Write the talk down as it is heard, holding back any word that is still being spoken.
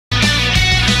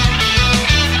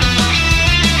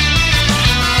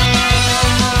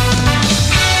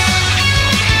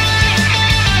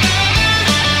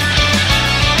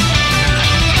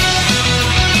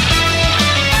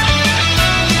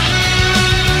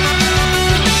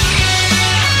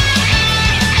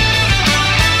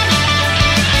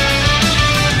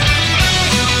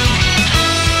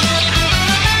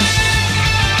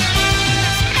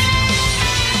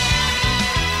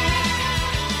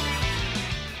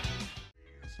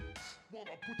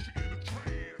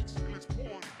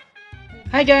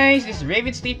Hi guys, this is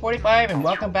RavenSleep45 and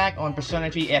welcome back on Persona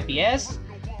 3 FES.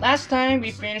 Last time we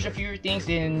finished a few things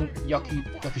in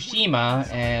Yakushima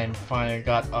and finally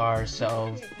got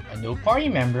ourselves a new party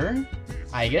member,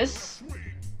 I guess.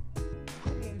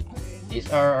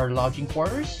 These are our lodging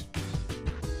quarters.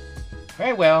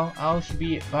 Very well, I should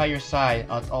be by your side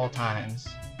at all times.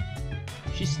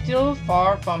 She's still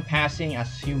far from passing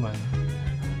as human.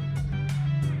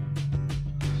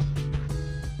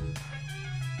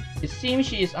 It seems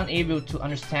she is unable to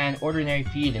understand ordinary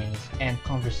feelings and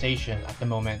conversation at the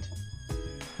moment.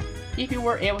 If you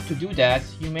were able to do that,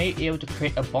 you may be able to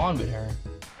create a bond with her.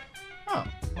 Oh,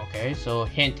 okay, so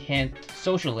hint hint,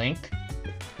 social link.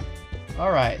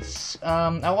 Alright,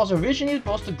 I was originally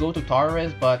supposed to go to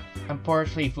Torres, but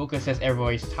unfortunately Fuka says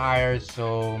everyone is tired,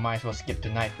 so might as well skip the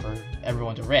night for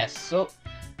everyone to rest. So,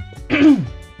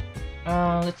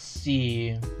 let's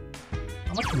see.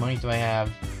 How much money do I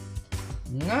have?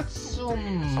 Not so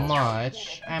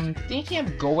much. I'm thinking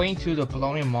of going to the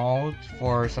Bologna Mall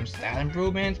for some stat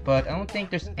improvements, but I don't think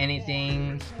there's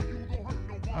anything.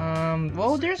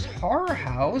 Well, there's Horror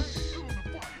House.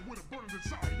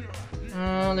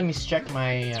 Let me check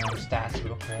my stats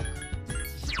real quick.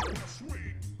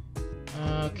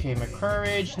 Okay, my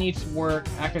courage needs work,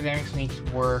 academics needs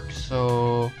work,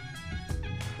 so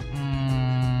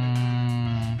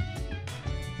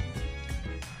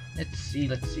let's see.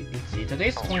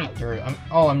 Today's 23rd.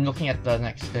 I'm looking at the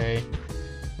next day.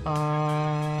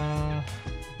 Well,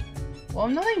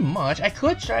 nothing much. I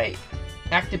could try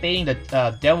activating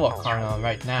the Devil Arcana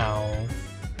right now,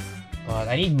 but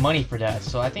I need money for that,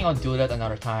 so I think I'll do that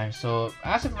another time. So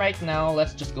as of right now,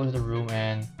 let's just go to the room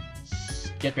and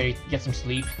get ready, get some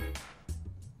sleep.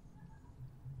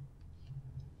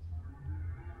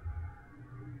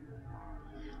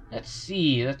 Let's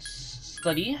see. Let's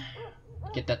study.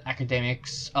 Get that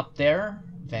academics up there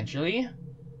eventually.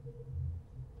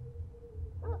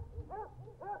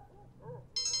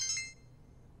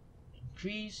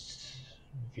 Increase.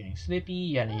 Feeling sleepy.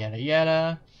 Yada yada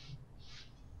yada.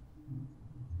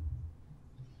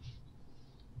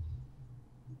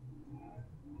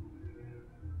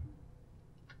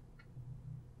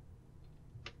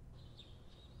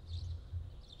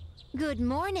 Good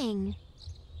morning.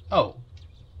 Oh.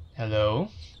 Hello.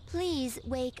 Please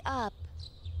wake up.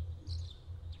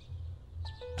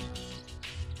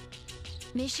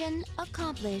 Mission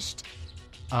accomplished.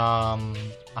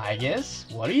 I guess?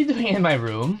 What are you doing in my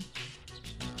room?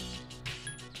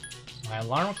 My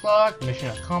alarm clock, mission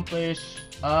accomplished.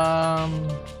 Why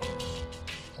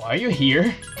are you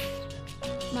here?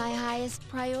 My highest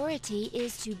priority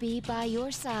is to be by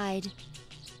your side.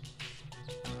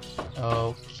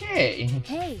 Okay.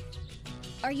 Hey,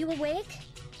 are you awake?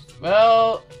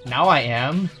 Well, now I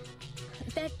am.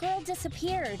 That girl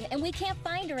disappeared, and we can't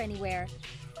find her anywhere.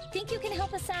 Think you can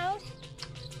help us out?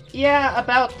 Yeah,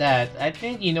 about that. I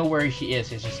think you know where she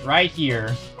is. It's just right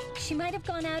here. She might have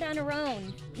gone out on her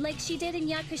own, like she did in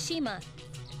Yakushima.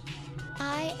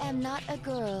 I am not a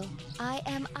girl. I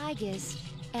am Aegis,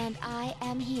 and I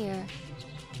am here.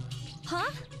 Huh?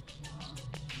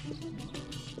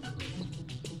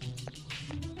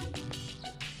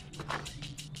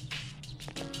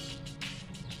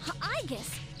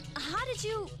 Aegis, how did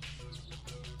you...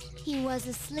 He was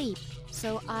asleep,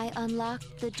 so I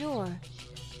unlocked the door.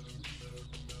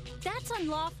 That's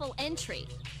unlawful entry.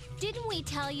 Didn't we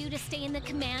tell you to stay in the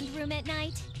command room at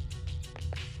night?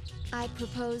 I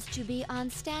propose to be on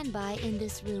standby in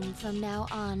this room from now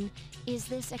on. Is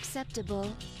this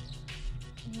acceptable?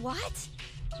 What?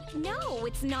 No,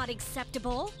 it's not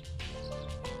acceptable.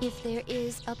 If there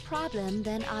is a problem,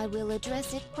 then I will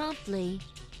address it promptly.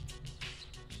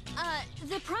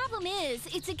 The problem is,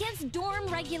 it's against dorm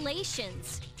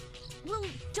regulations. Well,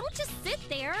 don't just sit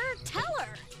there, tell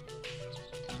her.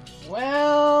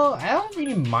 Well, I don't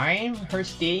really mind her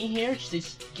staying here.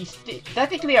 She's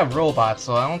technically a robot,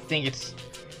 so I don't think it's...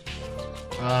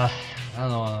 I don't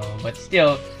know, but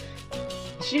still...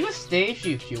 She could stay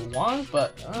if she wants,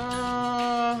 but...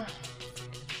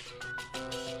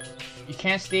 You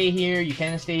can't stay here, you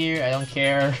can't stay here, I don't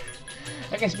care.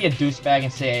 I can just be a douchebag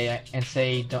and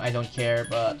say I don't care,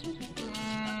 but...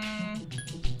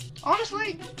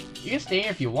 honestly, you can stay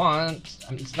here if you want.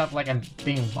 I mean, it's not like I'm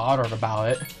being bothered about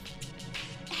it.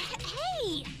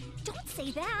 Hey! Don't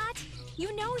say that!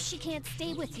 You know she can't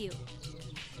stay with you.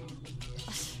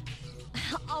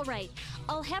 Alright,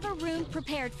 I'll have a room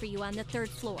prepared for you on the 3rd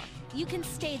floor. You can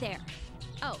stay there.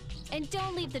 Oh, and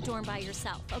don't leave the dorm by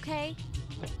yourself, okay?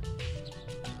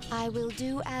 I will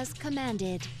do as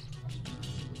commanded.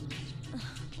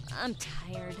 I'm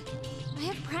tired. I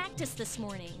have practice this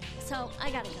morning, so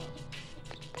I gotta go.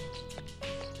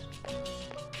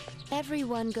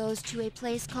 Everyone goes to a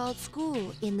place called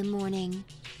school in the morning.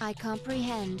 I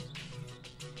comprehend.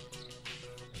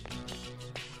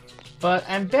 But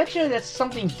I bet you that's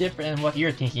something different than what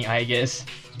you're thinking, I guess.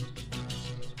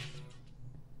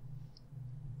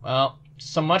 Well,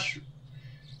 so much...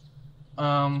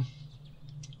 let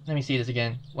me see this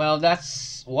again. Well,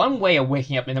 that's one way of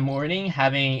waking up in the morning,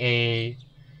 having a...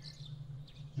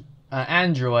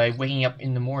 android waking up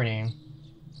in the morning.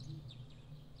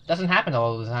 Doesn't happen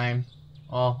all the time.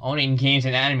 Well, only in games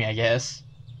and anime, I guess.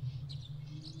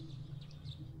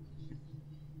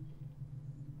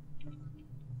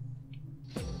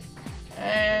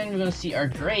 And we're gonna see our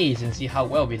grades and see how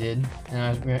well we did.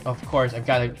 Of course, I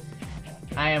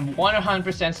am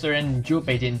 100% certain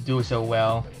Junpei didn't do so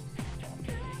well.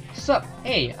 Sup?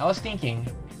 Hey, I was thinking.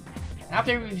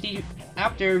 After we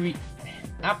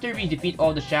defeat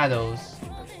all the shadows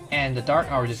and the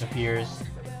dark hour disappears,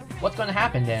 what's gonna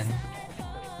happen then?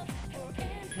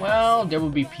 Well, there will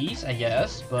be peace, I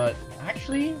guess, but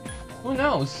actually, who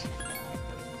knows?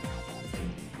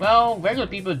 Well, regular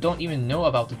people don't even know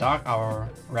about the dark hour,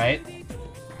 right?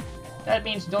 That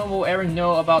means no one will ever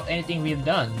know about anything we've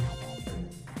done.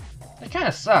 That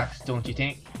kinda sucks, don't you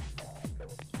think?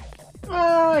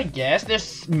 Well, I guess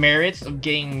there's merits of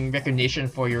getting recognition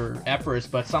for your efforts,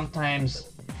 but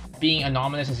sometimes being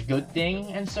anonymous is a good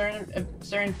thing in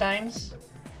certain times.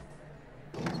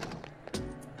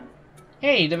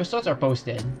 Hey, the results are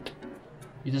posted.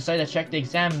 You decide to check the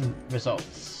exam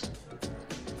results.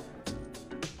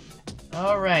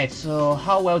 Alright, so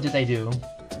how well did I do?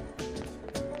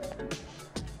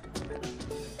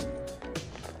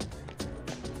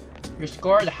 You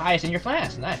scored the highest in your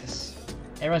class, nice.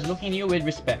 Everyone's looking at you with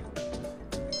respect.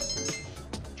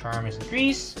 Charm is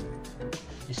increased.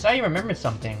 You saw you remembered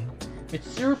something.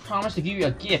 Mitsuru promised to give you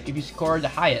a gift if you scored the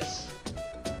highest.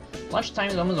 Lunchtime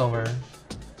is almost over.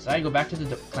 So I go back to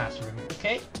the classroom,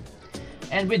 okay?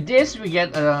 And with this, we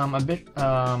get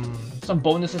some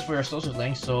bonuses for your social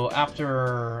links. So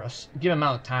after a given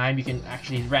amount of time, you can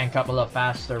actually rank up a lot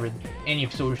faster with any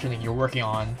social link you're working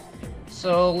on.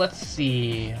 So let's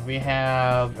see. We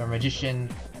have a magician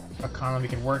arcana we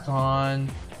can work on.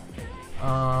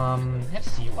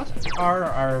 Let's see. What are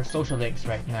our social links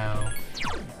right now?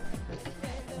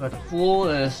 But Fool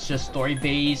is just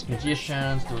story-based,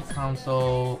 Magicians, Dual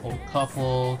Council, Old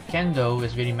Couple, Kendo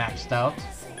is really maxed out.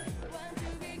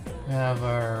 We have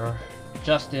our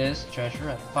Justice, Treasure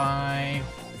at 5,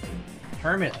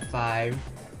 Hermit at 5,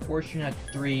 Fortune at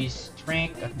 3,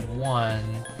 Strength at 1.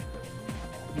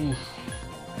 Oof.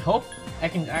 I hope I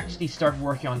can actually start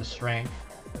working on the Strength.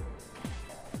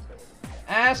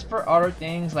 As for other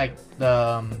things like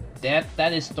the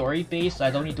that is story-based, so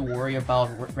I don't need to worry about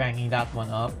ranking that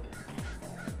one up.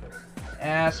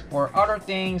 As for other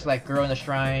things like Girl in the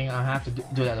Shrine, I'll have to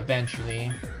do that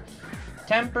eventually.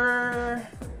 Temper,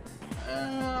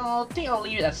 I think I'll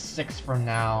leave it at 6 for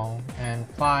now, and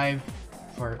 5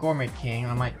 for Gourmet King.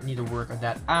 I might need to work on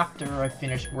that after I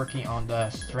finish working on the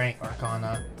Strength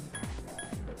Arcana,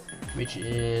 which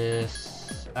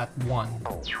is at 1.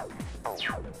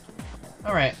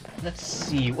 Alright, let's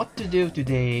see what to do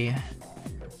today.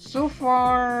 So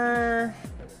far,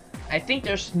 I think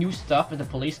there's new stuff at the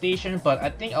police station, but I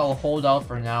think I'll hold out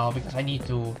for now because I need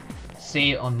to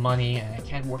save on money and I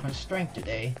can't work on strength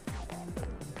today.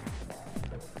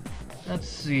 Let's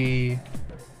see.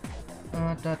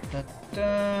 Yeah,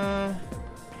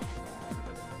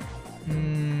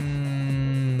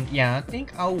 I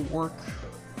think I'll work...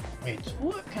 Wait,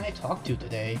 who can I talk to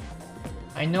today?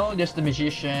 I know there's the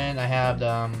Magician, I have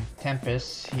the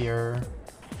Tempest here.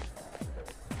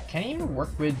 Can I even work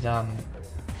with the...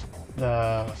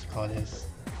 what's it called this?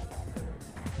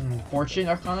 Fortune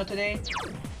Arcana today?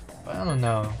 But I don't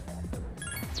know.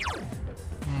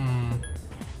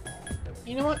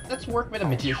 You know what? Let's work with a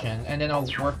Magician, and then I'll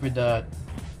work with the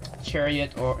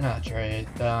Chariot, or not Chariot,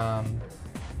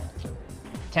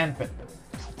 Tempest.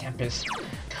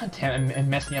 God damn, I'm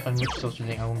messing up on which social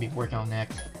thing I will be working on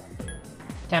next.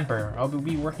 Temper, I'll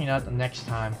be working out the next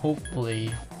time,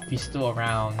 hopefully, if he's still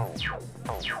around.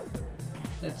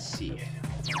 Let's see.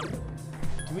 Do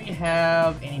we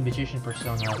have any Magician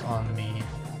personas on me?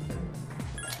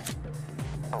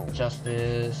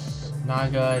 Justice,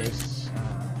 Naga is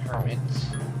Hermit,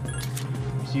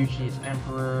 Sushi is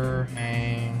Emperor,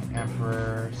 Hang,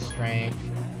 Emperor, Strength,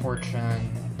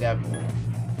 Fortune, Devil.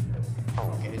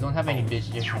 Okay, they don't have any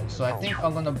Magicians, so I think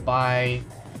I'm gonna buy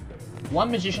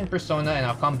one Magician persona and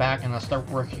I'll come back and I'll start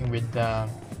working with the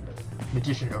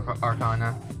Magician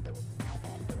Arcana.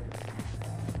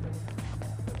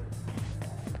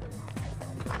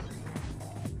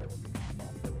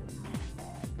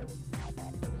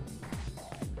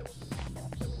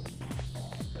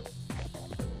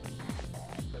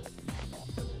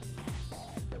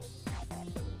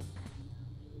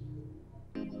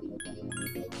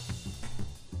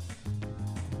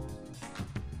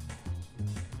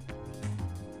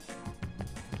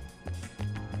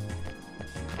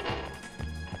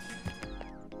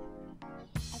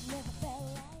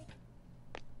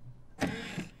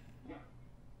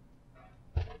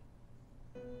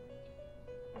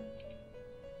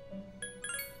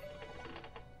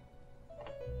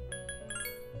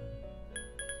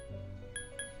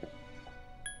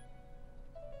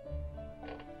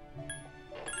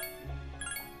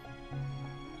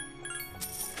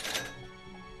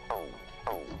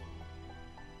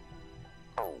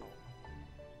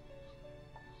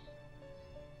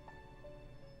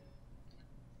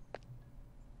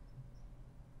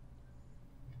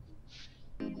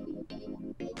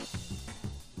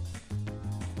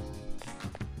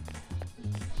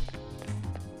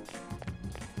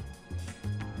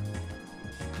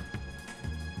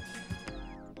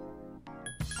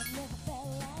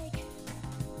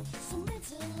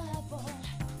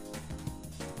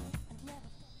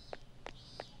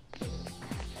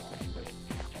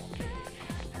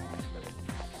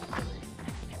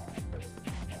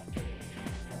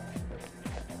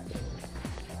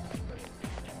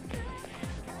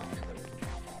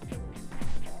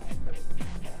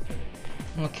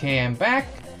 Okay, I'm back.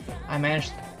 I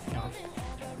managed... No.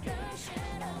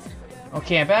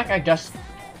 Okay, I'm back. I just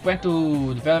went to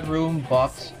the develop room,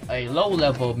 bought a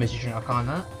low-level Magician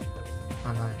Arcana.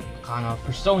 Arcana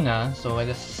Persona, so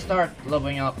let's start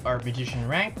leveling up our Magician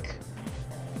rank.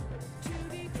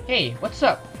 Hey, what's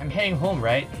up? I'm heading home,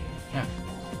 right? Yeah.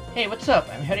 Hey, what's up?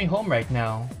 I'm heading home right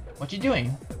now. What you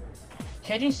doing?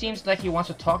 Kenji seems like he wants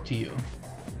to talk to you.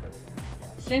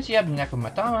 Since you have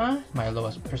Nekomatama, my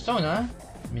lowest persona,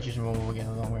 Magician will get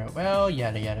along very well,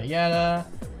 yada yada yada.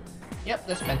 Yep,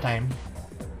 let's spend time.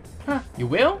 Huh, you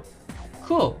will?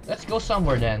 Cool, let's go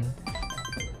somewhere then.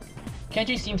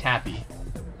 Kenji seems happy.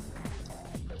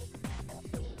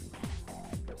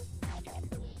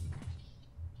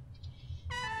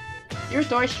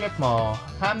 Iwatodai Strip Mall,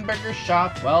 hamburger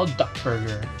shop, well, duck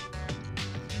burger.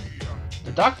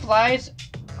 The duck flies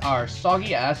are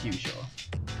soggy as usual.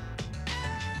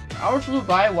 Hours flew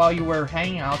by while you were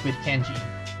hanging out with Kenji.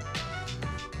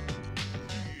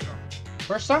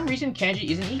 For some reason, Kenji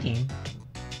isn't eating.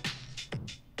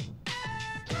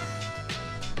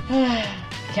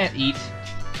 Can't eat.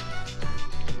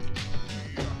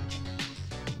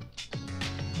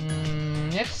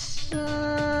 Let's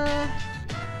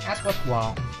ask what's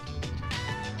wrong.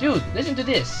 Dude, listen to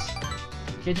this.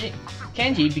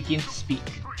 Kenji begins to speak.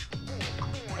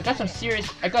 I got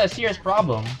a serious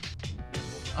problem.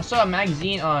 I saw a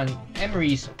magazine on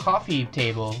Emery's coffee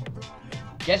table.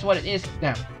 Guess what it is?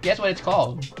 Guess what it's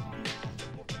called?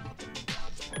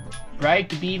 Bride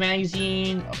to Be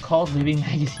magazine, Occult Living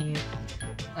magazine.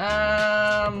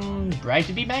 Bride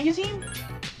to Be magazine?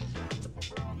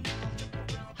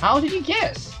 How did you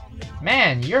guess?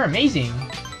 Man, you're amazing.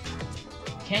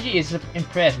 Kenji is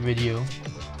impressed with you.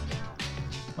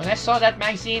 When I saw that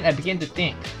magazine, I began to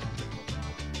think.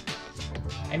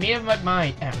 I made up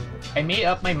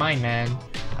my mind, man.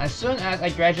 As soon as I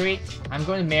graduate, I'm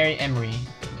going to marry Emery.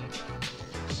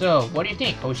 So, what do you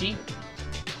think, Hoshi?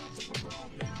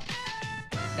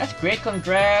 That's great,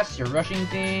 congrats. You're rushing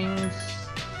things.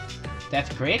 That's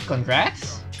great,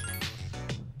 congrats.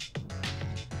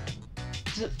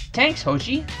 Thanks,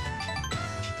 Hoshi.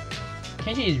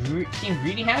 Kenji seems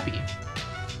really happy.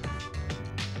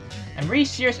 I'm really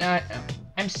serious.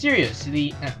 I'm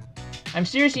seriously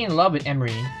in love with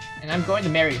Emery, and I'm going to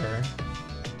marry her.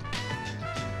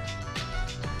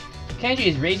 Kenji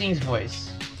is raising his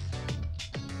voice.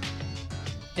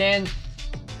 Then,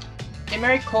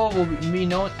 Emery Cole will be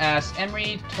known as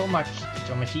Emery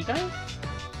Tomachika?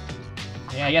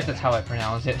 Yeah, I guess that's how I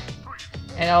pronounce it.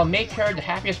 And I'll make her the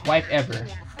happiest wife ever.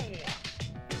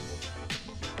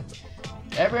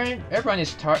 Everyone is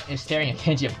staring at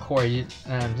Kenji, of course.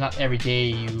 Not every day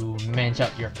you mention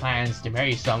up your plans to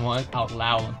marry someone out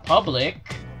loud in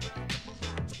public.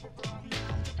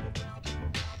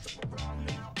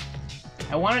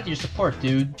 I wanted your support,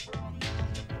 dude.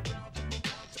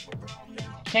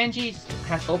 Kenji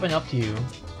has opened up to you.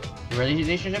 The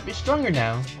relationship is stronger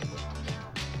now.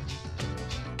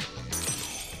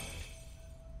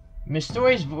 Miss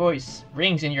Story's voice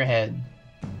rings in your head.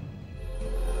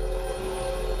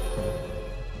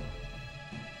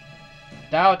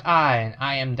 Thou art I, and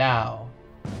I am thou.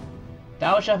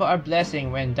 Thou shalt have our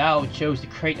blessing when thou chose to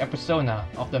create a persona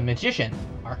of the Magician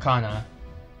Arcana.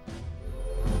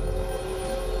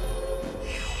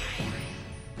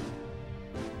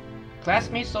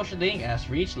 Classmate social link has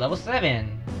reached level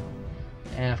 7.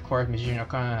 And of course, Magician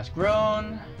Arcana has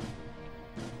grown.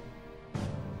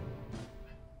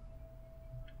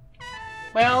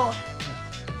 Well,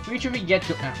 we should get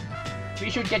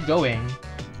going.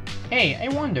 Hey, I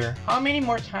wonder how many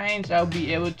more times I'll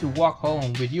be able to walk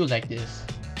home with you like this.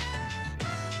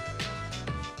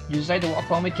 You decide to walk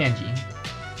home with Kenji.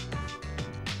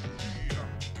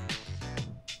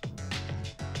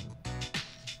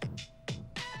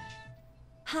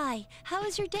 Hi, how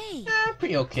was your day?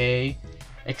 Pretty okay.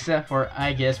 Except for,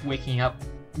 I guess, waking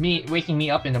me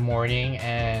up in the morning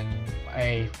and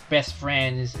my best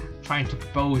friend is trying to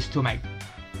propose to my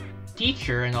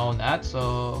teacher and all that.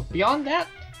 So beyond that,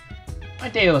 my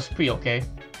day was pretty okay.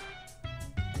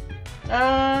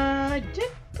 I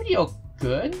did pretty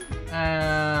good.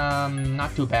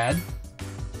 Not too bad.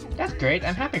 That's great.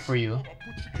 I'm happy for you.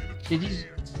 Did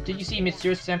you see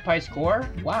Mitsuru Senpai's score?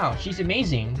 Wow, she's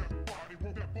amazing.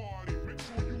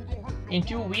 In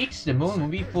 2 weeks, the moon will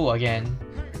be full again.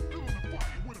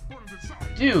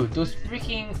 Dude, those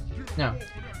freaking... No.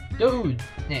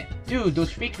 Dude,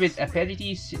 those freaks with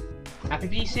apathy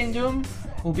syndrome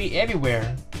will be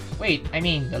everywhere. Wait, I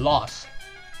mean the lost.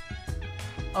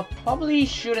 I probably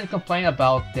shouldn't complain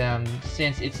about them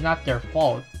since it's not their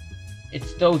fault.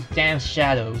 It's those damn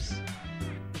shadows.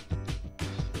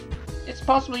 It's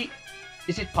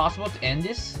Is it possible to end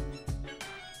this?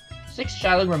 6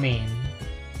 shadows remain.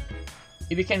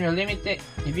 If you can eliminate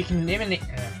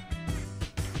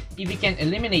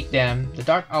them, the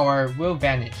dark hour will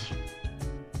vanish.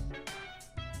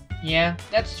 Yeah,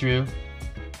 that's true.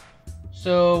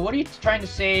 So what are you trying to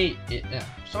say?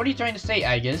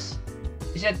 I guess?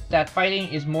 Is it that fighting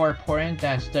is more important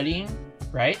than studying,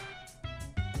 right?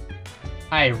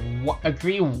 I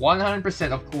agree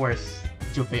 100%, of course.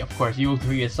 Jupe, of course, you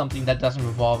agree it's something that doesn't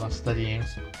revolve on studying.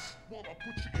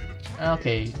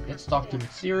 Okay, let's talk to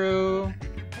Mitsuru.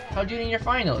 How do you do in your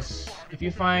finals? If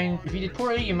you did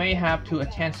poorly, you may have to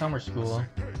attend summer school.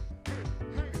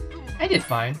 I did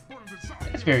fine.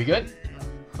 That's very good.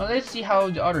 Well, let's see how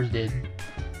the others did.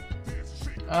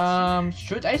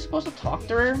 Should I supposed to talk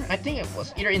to her? I think it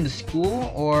was either in the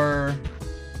school or...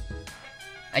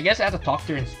 I guess I have to talk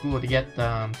to her in school to get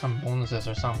some bonuses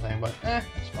or something, but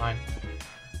it's fine.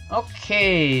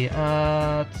 Okay,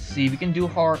 let's see, we can do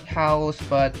Heart House,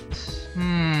 but...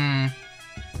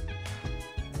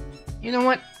 You know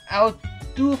what? I'll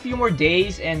do a few more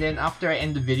days, and then after I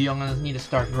end the video, I'm gonna need to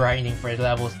start grinding for the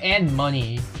levels, and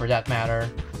money, for that matter.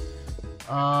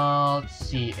 Let's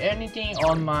see, anything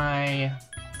on my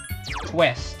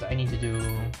quest I need to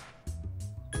do?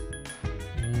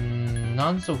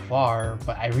 None so far,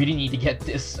 but I really need to get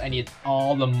this. I need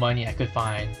all the money I could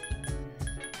find.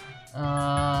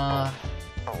 I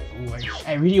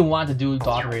really want to do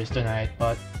Dot Race tonight,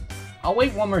 but I'll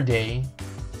wait one more day.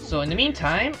 So in the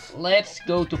meantime, let's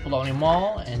go to Poloni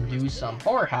Mall and do some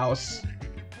Horror House.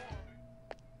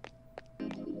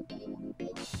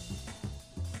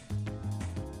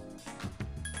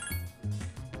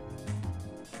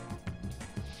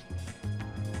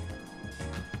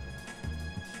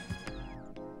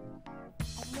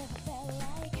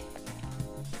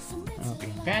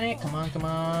 Okay, Panic, come on, come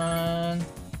on.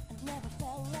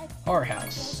 Horror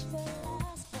House.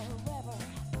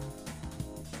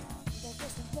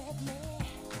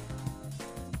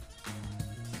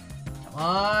 Come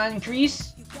on,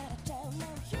 increase.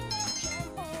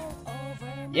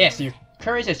 Yes, your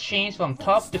courage has changed from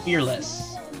tough to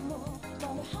fearless.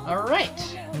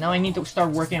 Alright, now I need to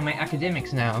start working on my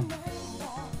academics now.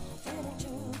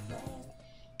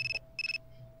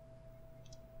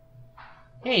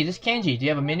 Hey, this is Kenji. Do you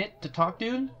have a minute to talk,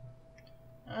 dude?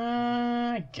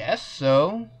 I guess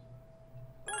so.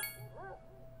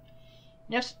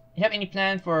 Yes, you have any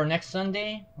plan for next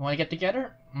Sunday? Want to get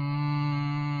together?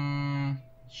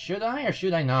 Should I or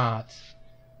should I not?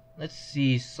 Let's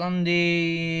see,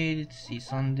 Sunday.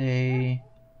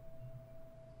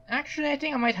 Actually, I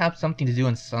think I might have something to do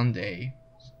on Sunday.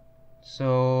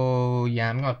 So, yeah,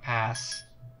 I'm gonna pass.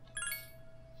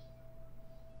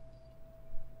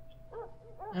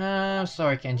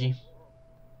 Sorry, Kenji.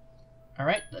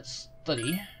 Alright, let's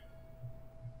study.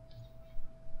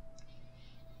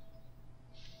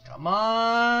 Come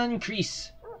on,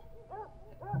 increase.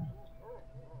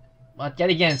 But yet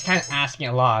again, it's kind of asking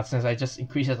a lot since I just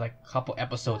increased it like a couple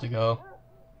episodes ago.